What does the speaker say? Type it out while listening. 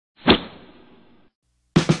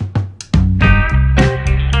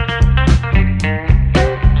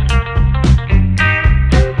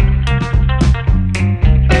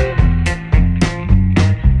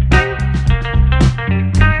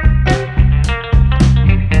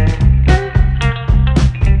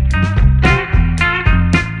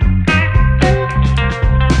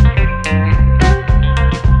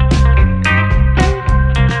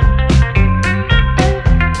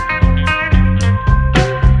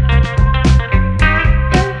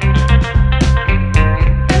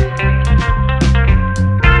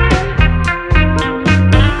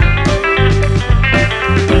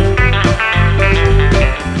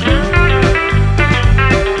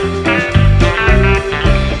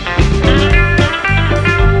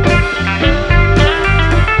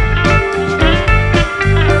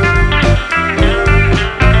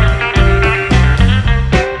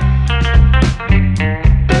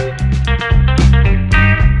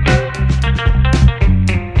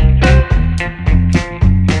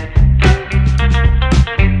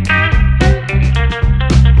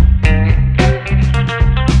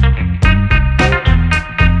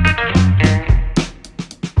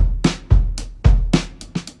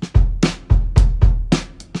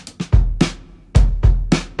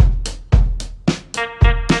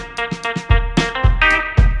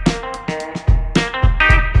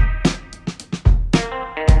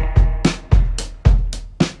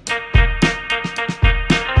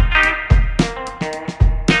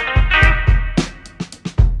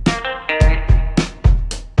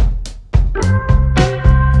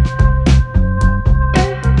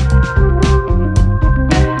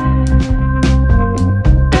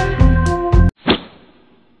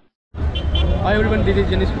this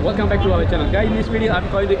is Janish. Welcome back to our channel. Guys, in this video I'm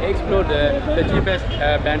going to explore the cheapest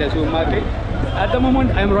brand as supermarket. At the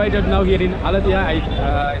moment I'm right now here in Alattiya.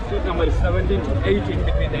 Street number is 17 to 18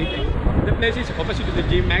 between the 18. The place is opposite to the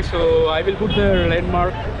G Max, so I will put the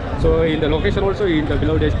landmark. So in the location also in the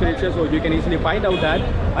below description, so you can easily find out that.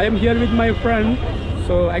 I am here with my friend.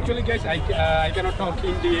 So actually guys, I cannot talk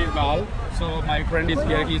Hindi well. So my friend is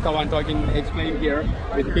here, he's the one talking, explain here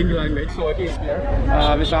with Hindi language. So he's here.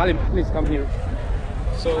 Mr. Alim, please come here.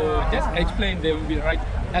 So just explain, they will be right.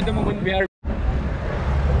 At the moment we are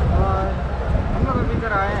हम लोग अभी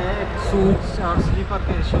इधर आए हैं एक suits और sleeper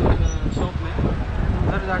के shop में.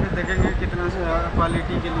 उधर जाके देखेंगे कितना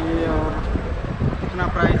क्वालिटी के लिए और कितना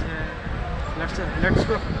प्राइस है. Let's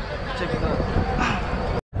go check it out.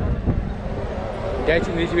 Guys,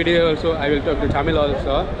 in this video also I will talk to Tamil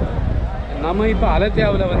also. நம்ம இப்போ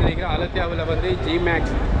அலத்தியாவில் வந்து நிற்கிறோம். அலத்தியாவில் வந்து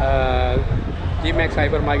ஜிமேக்ஸ்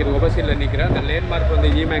ஹைப்பர் மார்க்கெட் ஒபோசிட்டில் நிற்கிறேன். அந்த லேண்ட்மார்க் வந்து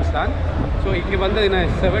ஜிமேக்ஸ் தான். ஸோ இங்கே வந்து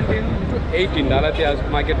நான் 17 to 18 அலத்தியா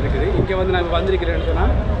மார்க்கெட் இருக்குது. இங்கே வந்து நான் வந்திருக்கிறேன்னு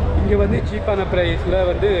சொன்னால் இங்கே வந்து சீப்பான ப்ரைஸில்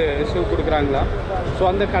வந்து ஷூ கொடுக்குறாங்களா. ஸோ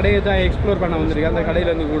அந்த கடையை தான் எக்ஸ்ப்ளோர் பண்ண வந்திருக்கேன். அந்த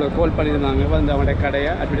கடையில் வந்து கூட கால் பண்ணியிருந்தாங்க, வந்து அவங்களோட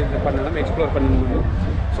கடையை அட்வர்டைஸ் பண்ணணும், எக்ஸ்ப்ளோர் பண்ணணும்.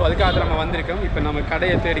 ஸோ அதுக்காக நம்ம வந்திருக்கோம். இப்போ நம்ம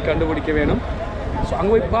கடையை தேடி கண்டுபிடிக்க வேணும். ஸோ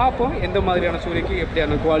அங்கே போய் பார்ப்போம் எந்த மாதிரியான சூரிக்கு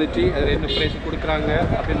எப்படியான குவாலிட்டி, அதில் என்ன ப்ரைஸ் கொடுக்குறாங்க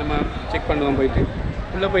அப்படின்னு நம்ம செக் பண்ணுவோம். போயிட்டு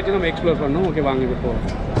உள்ளே போயிட்டு நம்ம எக்ஸ்ப்ளோர் பண்ணோம். ஓகே, வாங்க இப்போ போவோம்.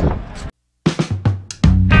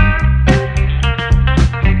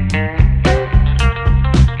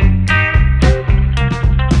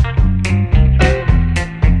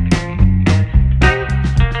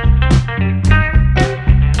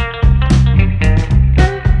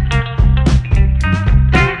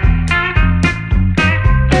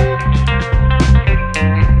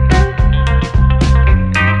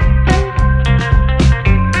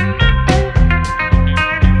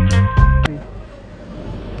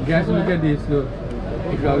 Guys, look at this. Look,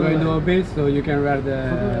 if you are going to office, so you can wear the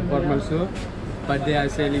formal suit, but they are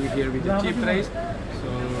selling here with a cheap price. So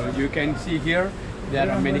you can see here there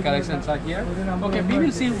are many collections are here. Okay, we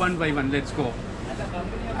will see one by one. Let's go.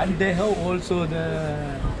 And they have also the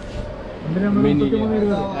many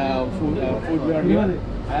footwear here.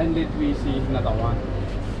 And let me see another one.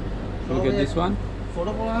 Look at this one.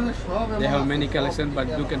 They have many collections, but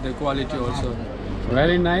look at the quality also.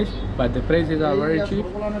 Very nice, but the prices are very cheap.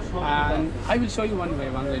 And I will show you one by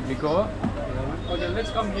one. Let me go. Okay,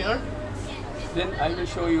 let's come here. Then I will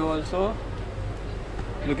show you also.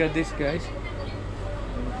 Look at this, guys.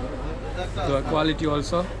 The quality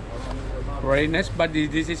also very nice, but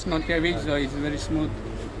this is not heavy, so it's very smooth.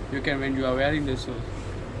 You can when you are wearing this shoes.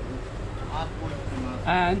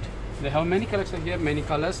 And they have many collections here, many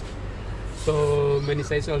colors. So many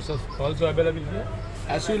sizes also available here.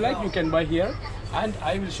 As you like, you can buy here. And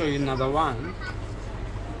I will show you another one.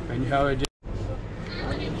 When you have a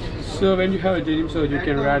denim, so you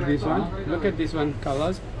can wear this one. Look at this one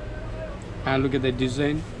colors, and look at the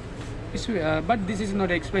design. It's, but this is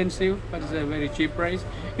not expensive, but it's a very cheap price.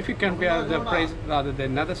 If you compare the price rather than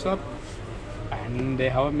another shop, and they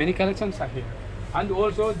have many collections are here. And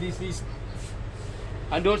also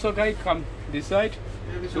guys, come this side.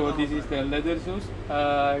 So this is the leather shoes.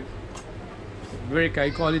 Very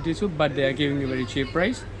high quality shoe, but they are giving a very cheap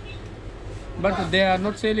price. But they are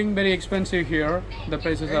not selling very expensive here. The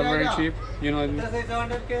prices are very cheap, you know.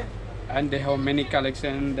 And they have many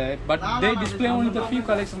collections there, but they display only the few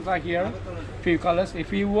collections are here, few colors.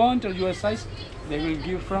 If you want your size, they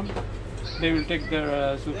will take their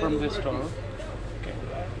shoe from the store. Okay,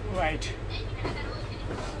 right.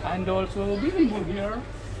 And also we will go here,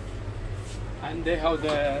 and they have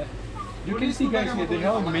the. You can see guys here, they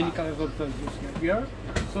have many colors of the here.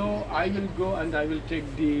 So I will go and I will take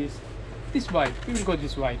this white. We will go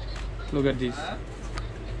this white. Look at this.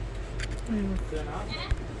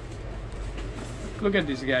 Look at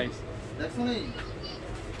this, guys.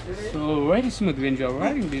 So very smooth when you are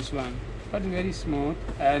wearing this one, but very smooth,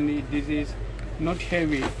 and this is not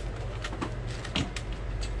heavy.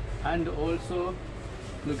 And also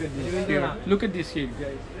look at this here. Look at this here,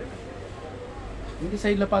 guys. இந்த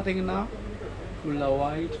சைடில் பார்த்தீங்கன்னா ஃபுல்லாக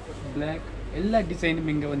white, black எல்லா டிசைனும்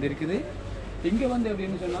இங்கே வந்து இருக்குது. இங்கே வந்து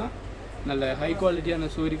எப்படின்னு சொன்னால் நல்ல ஹை குவாலிட்டியான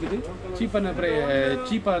ஷூ இருக்குது.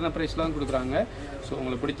 சீப்பான ப்ரைஸ்லாம் கொடுக்குறாங்க. ஸோ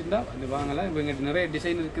உங்களுக்கு பிடிச்சிருந்தா வந்து வாங்கலாம். இவங்ககிட்ட நிறைய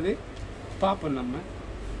டிசைன் இருக்குது. பார்ப்போம் நம்ம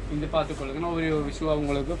இந்த பார்த்துக்கொள்ளுங்க. நான் ஒரு ஷூவாக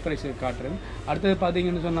உங்களுக்கு ப்ரைஸ் காட்டுறேன். அடுத்தது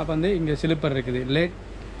பார்த்தீங்கன்னு சொன்னால் வந்து இங்கே ஸ்லிப்பர் இருக்குது, லேட்.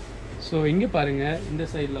 ஸோ இங்கே பாருங்கள், இந்த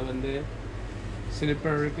சைடில் வந்து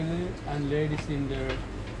ஸ்லிப்பர் இருக்குது. அண்ட் லேடிஸ் இந்த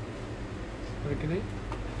இருக்குது.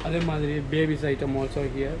 அதே மாதிரி babies item also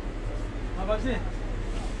here.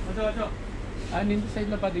 And in the side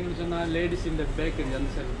ladies in the back and the other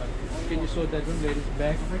side. Can you show that one, ladies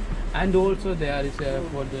back? And also there is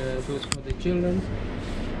for the shoes for the children.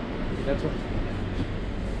 That's all.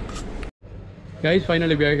 Guys,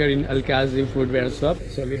 finally we are here in Al Kazim footwear shop.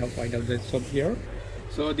 So we have found out the shop here.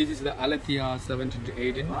 So this is the Alattiya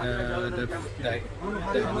 17-18,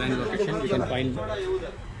 the line location you can find.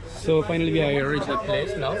 So finally we are here at the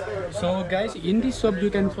place now. So guys, in this shop you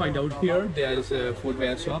can find out here there is a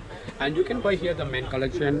footwear shop, and you can buy here the men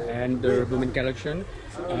collection and the women collection,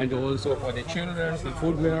 and also for the children the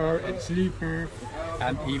footwear and sleeper,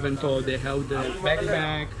 and even though they have the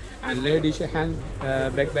backpack and ladies hand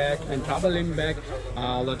backpack and traveling bag.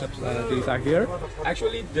 A lot of things are here.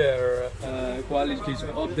 Actually the qualities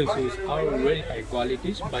of the shoes are very high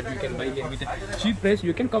qualities, but you can buy them with a cheap price.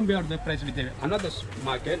 You can compare the price with another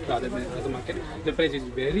market, rather than another market. The price is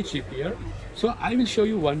very cheap here. So I will show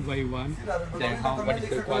you one by one what is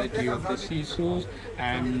the quality of the shoes,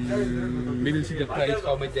 and we will see the price,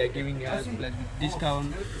 how much they are giving us, plus with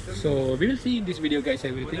discount. So we will see in this video guys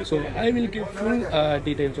everything. So I will give full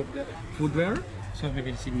details of the footwear. So we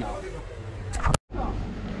will see now.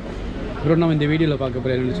 Bro, now in the video la paaka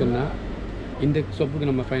poren இந்த ஷாப்புக்கு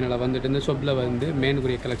நம்ம ஃபைனலாக வந்துட்டு இந்த ஷாப்பில் வந்து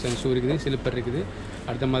மேனுக்குரிய collection shoe இருக்குது, slipper இருக்குது,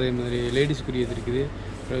 அடுத்த மாதிரி லேடிஸ்க்குரியது இருக்குது,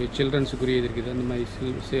 சில்ட்ரன்ஸுக்குரியது இருக்குது, அந்த மாதிரி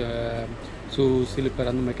ஷூ ஸ்லிப்பர்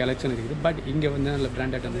அந்த மாதிரி கலெக்ஷன் இருக்குது. பட் இங்கே வந்து நல்ல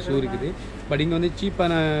பிராண்டட் அந்த ஷூ இருக்குது. பட் இங்கே வந்து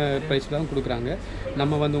சீப்பான ப்ரைஸில் தான் கொடுக்குறாங்க.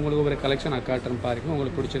 நம்ம வந்து உங்களுக்கு ஒரு கலெக்ஷன் காட்டுறோம் பாருங்க.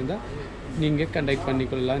 உங்களுக்கு பிடிச்சிருந்தா நீங்கள் கண்டக்ட்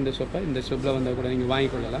பண்ணிக்கொள்ளலாம். இந்த ஷாப்பில் வந்தால் கூட நீங்கள்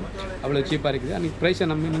வாங்கிக்கொள்ளலாம். அவ்வளோ சீப்பாக இருக்குது. அன்றைக்கி ப்ரைஸை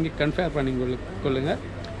நீங்கள் கன்ஃபேர் பண்ணி கொள்ளுங்கள்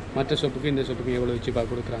மற்ற ஷாப்புக்கு இந்த ஷாப்புக்கு எவ்வளோ சீப்பாக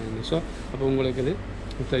கொடுக்குறாங்க. ஸோ அப்போ உங்களுக்கு இது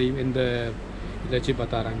தெரியும் எந்த இதில் சீப்பாக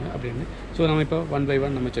தராங்க அப்படின்னு. ஸோ நம்ம இப்போ ஒன் பை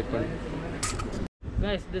ஒன் நம்ம செக் பண்ணுவோம்.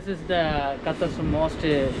 Guys, this is the Qatar's most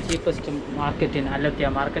cheapest market in Alattiya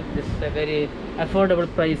Market. This is a very affordable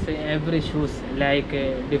price. Every shoes like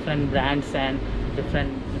different brands and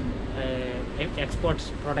different exports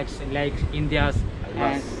products like India's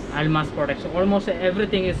and Almas products. Almost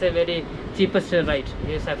everything is a very cheapest rate.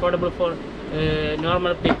 It's affordable for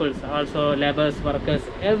normal people, also laborers, workers,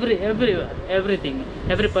 everything.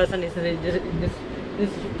 Every person is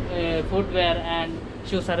this footwear and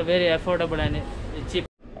shoes are very affordable and cheap.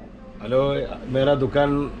 Hello, मेरा दुकान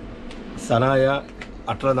Sanaya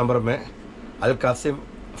 18 number में अल Qasim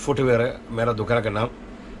footwear है मेरा दुकान का नाम.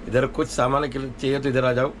 इधर कुछ सामान के लिए चाहिए तो इधर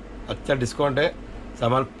आ जाओ. अच्छा डिस्काउंट है,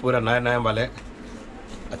 सामान पूरा नया वाले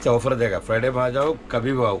अच्छा ऑफर देगा. फ्राइडे में आ जाओ,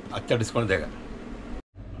 कभी भी आओ, अच्छा डिस्काउंट देगा.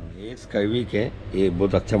 ये स्काईवीक है, ये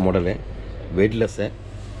बहुत अच्छा मॉडल है, वेटलेस है.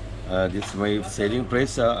 दिस माई सेलिंग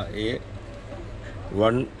प्राइस ये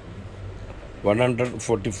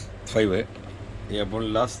 145 है. ये अपन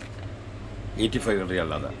लास्ट 85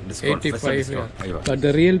 रियल आता discount. 85, but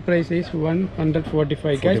the real price is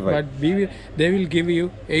 145 guys, but they will give you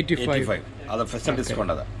 85. अदा फर्स्ट डिस्काउंट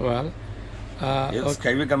अदा. well ये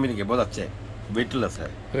स्काईवी कंपनी के बहुत अच्छे, वेटलेस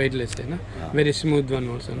है ना. Very smooth one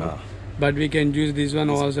also, no? But we can use this one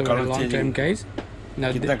also for a long time guys.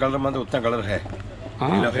 कितना colour मतलब उतना कलर है.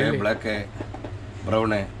 नीला है, ब्लैक है, ब्राउन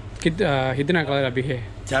है. कितना कलर अभी है?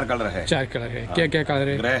 4 कलर है. क्या क्या कलर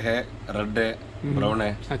है? ग्रे है, रेड है, ब्राउन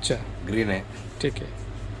है, अच्छा ग्रीन है. ठीक है.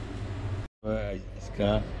 इसका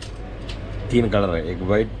 3 कलर है, एक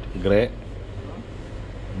वाइट, ग्रे,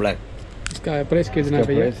 ब्लैक. इसका प्राइस कितना है?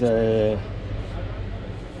 Price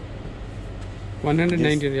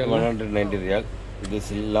 190 real. 190 real. This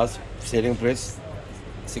last selling price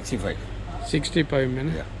 65 में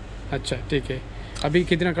ना. अच्छा ठीक है. अभी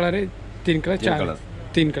कितना कलर है? 3 कलर,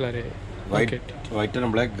 3 कलर है. वाइट एंड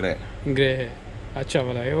ब्लैक, ग्रे है. अच्छा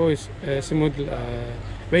वाला है वो. स्मूथ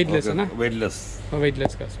वेटलेस है ना?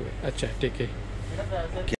 वेटलेस का है. अच्छा ठीक है.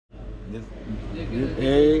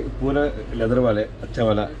 ये पूरा लेदर वाले अच्छा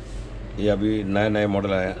वाला. ये अभी नया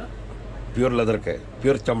मॉडल आया, प्योर लेदर के,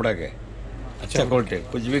 प्योर चमड़ा के, अच्छा क्वालिटी.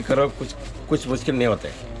 कुछ भी करो, कुछ मुश्किल नहीं होते.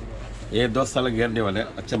 ये 2 साल गारंटी वाले,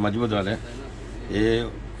 अच्छा मजबूत वाले. ये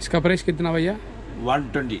इसका प्राइस कितना भैया?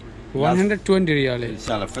 120 रियाल है.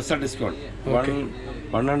 इंशाल्लाह फर्स्ट डिस्काउंट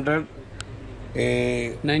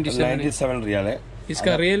 197 रियाल है.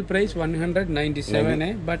 इसका रियल प्राइस 197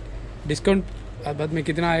 है, बट डिस्काउंट बाद में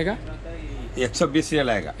कितना आएगा? 120 रियाल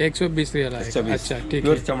आएगा. 120 रियाल आएगा. अच्छा ठीक है.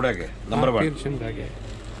 प्योर चमड़ा के, नंबर 1 प्योर चमड़ा के.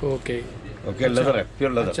 ओके लेदर है,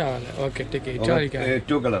 प्योर लेदर. अच्छा वाला. ओके ठीक है. चल क्या है?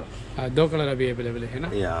 2 कलर. 2 कलर अभी अवेलेबल है ना?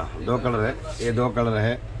 या 2 कलर है. ये 2 कलर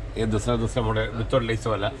है. ये दूसरा मॉडल विदाउट लेस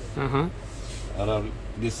वाला. हां. और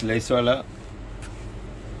दिस लेस वाला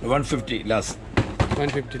 150 लास्ट.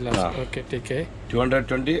 150 लास्ट. ओके ठीक है.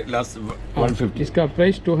 220 लास्ट 150. इसका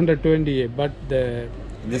प्राइस 220 है, but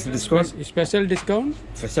this discount special discount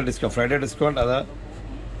Friday discount अदा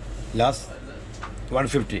लास्ट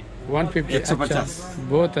 150 150 अच्छा, 150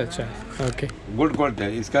 बहुत अच्छा ओके गुड क्वालिटी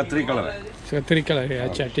है इसका 3 कलर है इसका 3 कलर है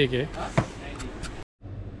अच्छा ठीक है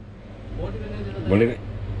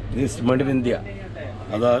this mud in India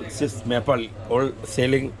other sis Nepal all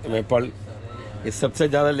selling Nepal ये सबसे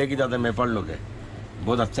ज़्यादा लेके जाते हैं नेपाल लोग है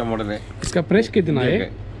बहुत अच्छा मॉडल है इसका प्राइस कितना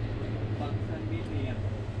है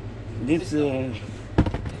दिस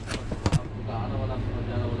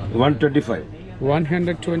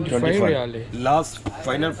 125 रियाल है लास्ट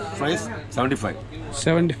फाइनल प्राइस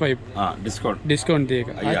 75 हाँ डिस्काउंट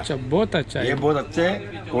देगा अच्छा बहुत अच्छा है ये बहुत अच्छे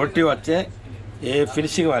क्वालिटी अच्छे ये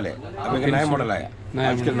फिनिशिंग वाले अभी का नया मॉडल आया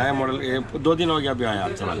आज का नया मॉडल ये 2 दिन हो गया अभी आया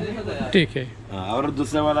अच्छा वाला ठीक है और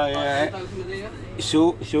दूसरा वाला ये है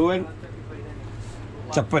शू एंड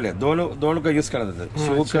चप्पल है दोनों का यूज करना था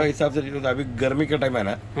शू का हिसाब से अभी गर्मी का टाइम है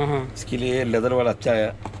ना इसके लिए लेदर वाला अच्छा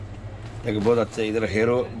है देखो बहुत अच्छा है इधर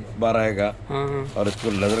हेरो बार आएगा और इसको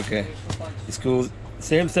लेदर के इसको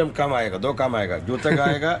सेम काम आएगा 2 काम आएगा जूते का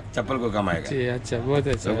आएगा चप्पल को काम आएगा अच्छा बहुत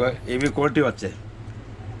अच्छा तो ये भी क्वालिटी अच्छे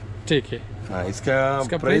ठीक है हाँ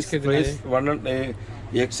इसका प्राइस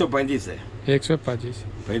 135 है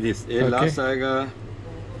 135 ये लास्ट आएगा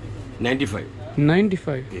 95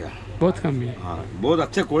 या बहुत कम है हाँ बहुत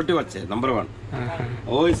अच्छे क्वालिटी अच्छे नंबर 1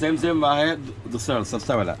 वो सेम है दूसरा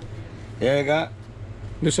सस्ता वाला ये आएगा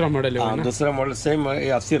दूसरा मॉडल है ना दूसरा मॉडल सेम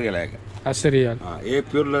ये 80 रियल आएगा 80 रियाल हाँ ये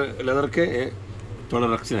प्योर लेदर के ये थोड़ा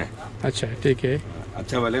रक्शन है अच्छा ठीक है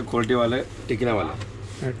अच्छा वाले क्वालिटी वाले टिकना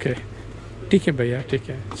वाले ओके ठीक है भैया ठीक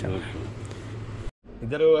है अच्छा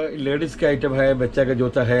इधर लेडीज का आइटम है बच्चा का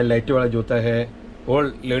जूता है लाइट वाला जूता है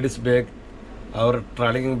और लेडीज बैग और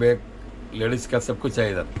ट्रैवलिंग बैग लेडीज का सब कुछ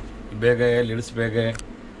है इधर बैग है लेडीज बैग है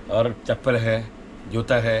और चप्पल है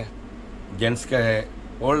जूता है जेंट्स का है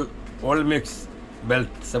ऑल मिक्स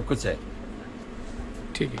बेल्ट सब कुछ है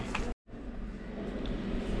ठीक है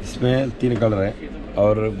इसमें 3 कलर है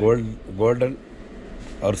और गोल्डन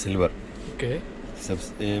और सिल्वर ओके सब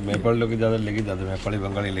नेपाल लोग ज़्यादा लेके जाते हैं नेपाली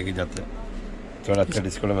बंगाली लेके जाते हैं थोड़ा अच्छा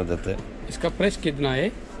डिस्काउंट में देते हैं इसका प्राइस कितना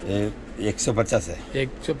है 150 है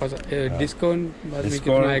 150 डिस्काउंट बाद में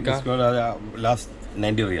कितना आएगा लास्ट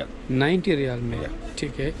 90 रियाल में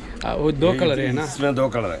ठीक है वो 2 कलर है ना इसमें 2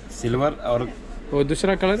 कलर है सिल्वर और वो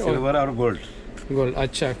दूसरा कलर सिल्वर और गोल्ड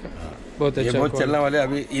अच्छा बहुत अच्छा बहुत चलने वाले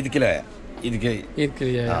अभी ईद के लिए आया ईद के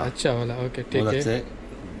लिए आया अच्छा वाला ओके ठीक है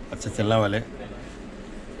अच्छा चलने वाले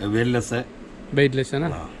वेटलेस है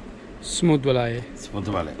ना स्मूथ वाला है स्मूथ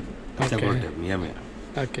वाले अच्छा क्वालिटी मियां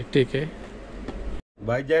ओके ठीक है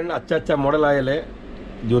भाईजान अच्छा मॉडल आए ले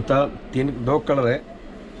जूता 2 कलर है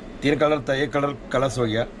 3 कलर था 1 कलर कलर्स हो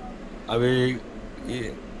गया अभी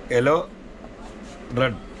येलो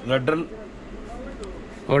रेड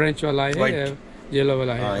ऑरेंज वाला है येलो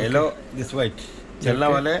वाला है येलो दिस वाइट चलने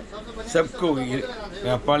वाले सबको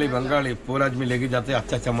नेपाली बंगाली पूरा आदमी लेके जाते हैं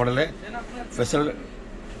अच्छा मॉडल है स्पेशल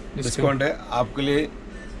डिस्काउंट है आपके लिए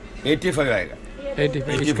 85 आएगा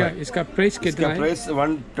 85 इसका प्राइस कितना है प्राइस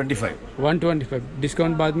 125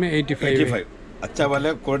 डिस्काउंट बाद में 85 अच्छा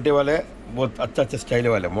वाले क्वालिटी वाले बहुत अच्छा स्टाइल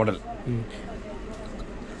वाले मॉडल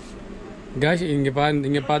गाइस இங்க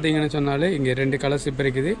பாத்தீங்கன்னா சொன்னாலே இங்க 2 கலர்ஸ் இப்ப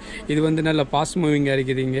இருக்குது இது வந்து நல்ல பாஸ் மூவிங்கா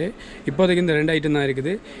இருக்குது இங்க இப்போதைக்கு இந்த 2 ஐட்டம் தான்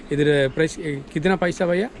இருக்குது இதுல प्राइस कितना पैसा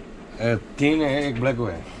भैया 3 है एक ब्लैक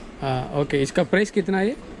है हां ओके इसका प्राइस कितना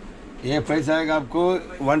है ये प्राइस आएगा आपको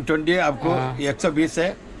 120 आपको 120 है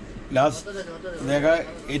लास्ट देगा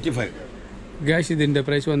 85 गाइस ഇതിന്റെ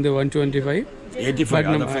प्राइस வந்து 125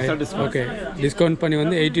 85 ஓகே டிஸ்கவுண்ட் பண்ணி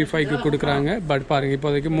வந்து 85 க்கு கொடுக்கறாங்க பட் பாருங்க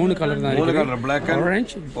இப்போதைக்கு 3 கலர் தான் இருக்குது 3 colour black and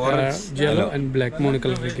orange yellow and black 3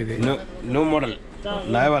 colour இருக்குது நியூ மாடல்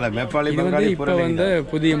नया वाला नेपाली बंगाली இப்போ வந்து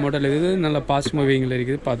புதிய மாடல் இது நல்ல பாஸ் மூவிங்ல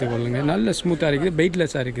இருக்குது பாத்துக்கொள்ளுங்க நல்ல ஸ்மூத்தா இருக்குது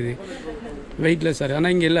வெயிட்லெஸ்ஸா இருக்குது வெயிட்லெஸ்ஸா இருக்கு ஆனா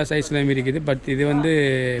இங்க எல்லா சைஸ்லயும் இருக்குது பட் இது வந்து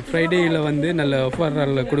ஃப்ரைடேல வந்து நல்ல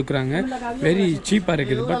ஆஃபர்ல கொடுக்கறாங்க வெரி சீப்பா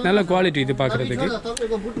இருக்குது பட் நல்ல குவாலிட்டி இது பார்க்கிறதுக்கு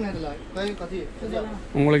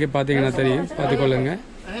உங்களுக்கு பாத்தீங்கன்னா தெரியும் பாத்துக்கொள்ளுங்க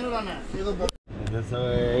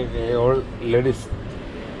ऑल लेडीज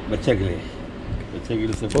बच्चे के लिए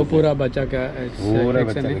सब वो पूरा बच्चा का पूरा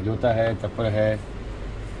बच्चा का जूता है चप्पल है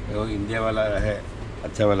वो इंडिया वाला है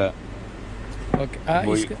अच्छा वाला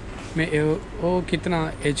ओके इसका मैं वो कितना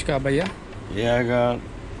एज का भैया ये आएगा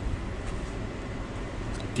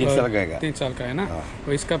 3 साल का आएगा 3 साल का है ना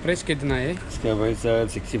और इसका प्राइस कितना है इसका प्राइस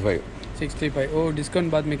 65 वो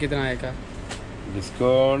डिस्काउंट बाद में कितना आएगा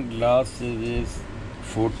डिस्काउंट लास्ट इज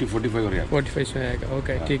 45 हो रहा है 45 में आएगा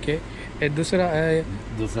ओके ठीक है ये दूसरा है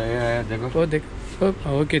देखो वो देख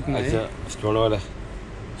वो कितना है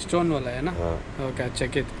स्टोन वाला है ना ओके अच्छा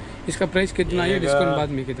इसका प्राइस कितना है डिस्काउंट बाद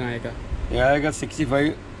में कितना आएगा ये आएगा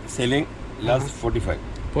 65 सेलिंग लास्ट 45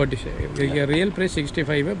 45 ये रियल प्राइस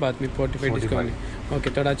 65 है, बाद में 45 डिस्काउंट है। ओके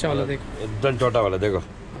थोड़ा अच्छा वाला देखो, एकदम छोटा वाला देखो,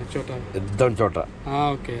 छोटा एकदम छोटा।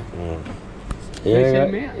 हाँ ओके ये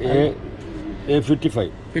 55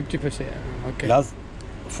 55 है। Okay last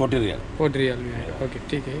 40 real. 40 रियल में है। ओके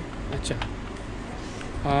ठीक है अच्छा।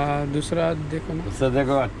 दूसरा देखो ना, दूसरा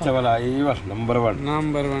देखो अच्छा वाला, ये वाला नंबर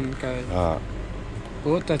 1 का है। हाँ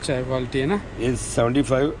बहुत अच्छा है, क्वालिटी है ना। ये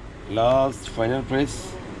 75 लास्ट फाइनल प्राइस,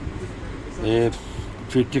 ये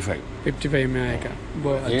 55 में आएगा,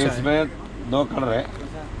 बहुत ये अच्छा है। इसमें 2 कलर है,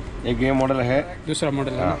 एक ये मॉडल है, दूसरा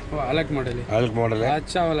मॉडल है ना, वो अलग मॉडल है, अलग मॉडल है।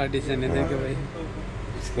 अच्छा वाला डिजाइन है देखो भाई,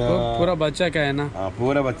 इसका वो पूरा बच्चा का है ना। हाँ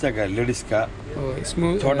पूरा बच्चा का, लेडीज का,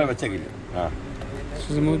 स्मूथ छोटा बच्चे के लिए। हाँ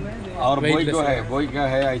स्मूथ। और बॉय का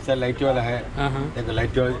है ऐसा लाइट वाला है। हाँ देखो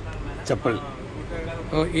लाइट वाला चप्पल,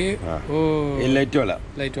 ये ये लाइट वाला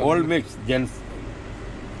ओल्ड मिक्स जेंट्स।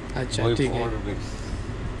 अच्छा ठीक है।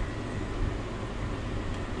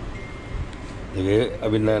 देखिए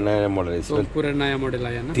अभी नया मॉडल है, इसमें पूरा नया मॉडल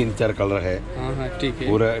आया ना। 3-4 कलर है। हाँ ठीक है,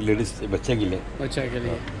 पूरा लेडीज बच्चे के लिए। बच्चा के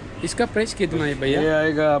लिए। इसका प्राइस कितना है भैया? ये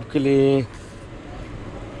आएगा आपके लिए,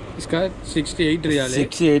 इसका 68 रियाल है।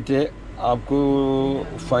 68 है, आपको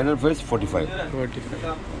फाइनल प्राइस 45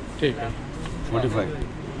 ठीक है। 45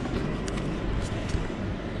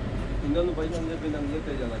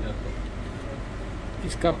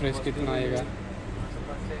 इसका प्राइस कितना आएगा?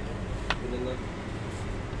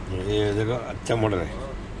 ये देखो अच्छा मॉडल है,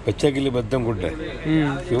 बच्चे के लिए एकदम गुड है।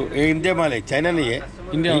 क्यों ये इंडिया माल है, चाइना नहीं है,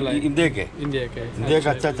 इंडिया वाला है। इंडिया के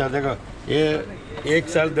का अच्छा देखो, ये 1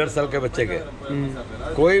 साल 1.5 साल के बच्चे के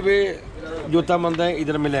कोई भी जूता मंदा है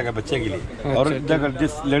इधर मिलेगा बच्चे के लिए। और देखो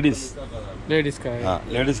जिस लेडीज का है। हाँ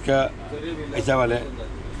लेडीज का ऐसा वाला है।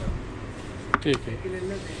 ठीक है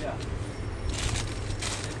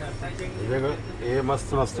देखो ये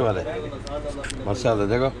मस्त वाला है, मस्त वाला है।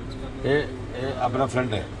 देखो ये अपना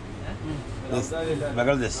फ्रेंड है,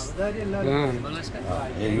 बांग्लादेश।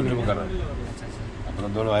 ये यूट्यूब कर रहा है अपना,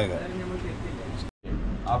 दोनों आएगा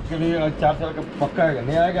आपके लिए। 4 साल का पक्का आएगा,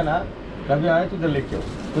 नहीं आएगा ना कभी आए तो इधर लेके आओ,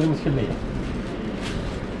 कोई मुश्किल नहीं है।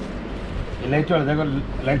 ये लाइट वाला देखो,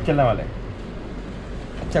 लाइट चलने वाला है,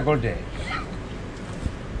 अच्छा क्वालिटी है।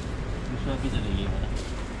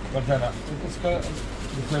 बढ़ता ना इसका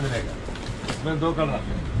इसमें मिलेगा, इसमें 2 कलर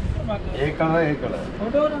आते हैं, एक कलर है, एक कलर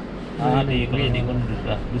है। हाँ देखो ये देखो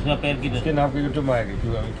दूसरा पैर की इसके नाम के यूट्यूब में आएगा,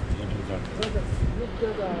 क्यों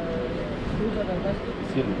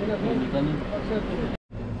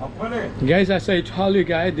Guys, as I told you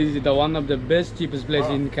guys, this is the one of the best cheapest place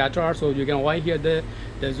in Qatar. So you can buy here the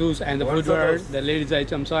shoes and the footwear, the ladies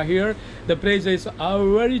items are here. The prices are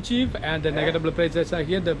very cheap and the negligible prices are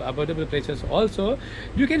here, the affordable prices also.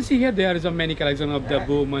 You can see here there is a many collection of the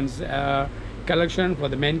women's collection, for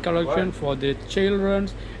the men collection, for the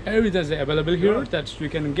children's, everything is available here that you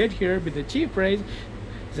can get here with the cheap price.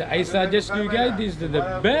 So I suggest you guys, this is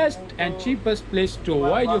the best and cheapest place to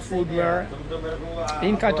buy your footwear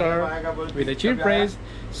in Qatar with a cheap price.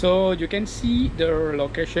 So you can see the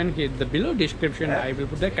location here, the below description. I will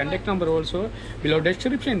put the contact number also below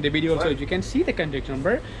description, the video also you can see the contact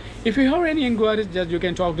number. If you have any inquiries, just you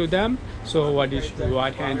can talk to them. So what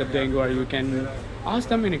kind of the inquiry, you can ask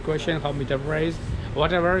them any question, how much the price,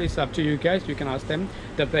 whatever is up to you guys, you can ask them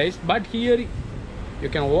the price. But here you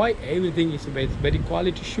can buy everything is very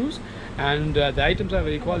quality shoes, and the items are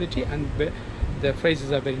very quality, and the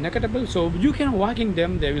prices are very negligible. So you can walk in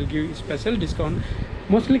them, they will give special discount.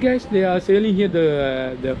 Mostly guys, they are selling here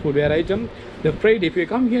the footwear item, the Friday. If you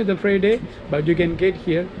come here the Friday, but you can get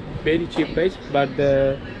here very cheap price. But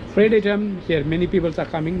the Friday time here many people are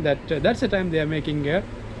coming, that's the time they are making a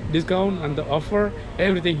discount and the offer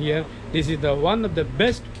everything here. This is the one of the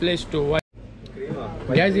best place to buy.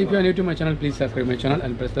 Guys, if you are new to my channel, please subscribe my channel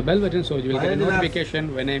and press the bell button so you will get a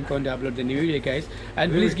notification when I am going to upload the new video, guys.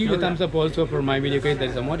 And please give a thumbs up also for my video, guys. That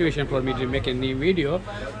is a motivation for me to make a new video.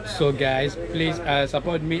 So guys, please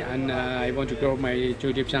support me, and I want to grow my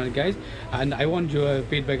YouTube channel, guys. And I want your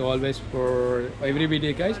feedback always for every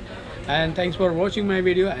video, guys. And thanks for watching my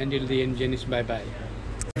video. Until the end, Janice, bye bye.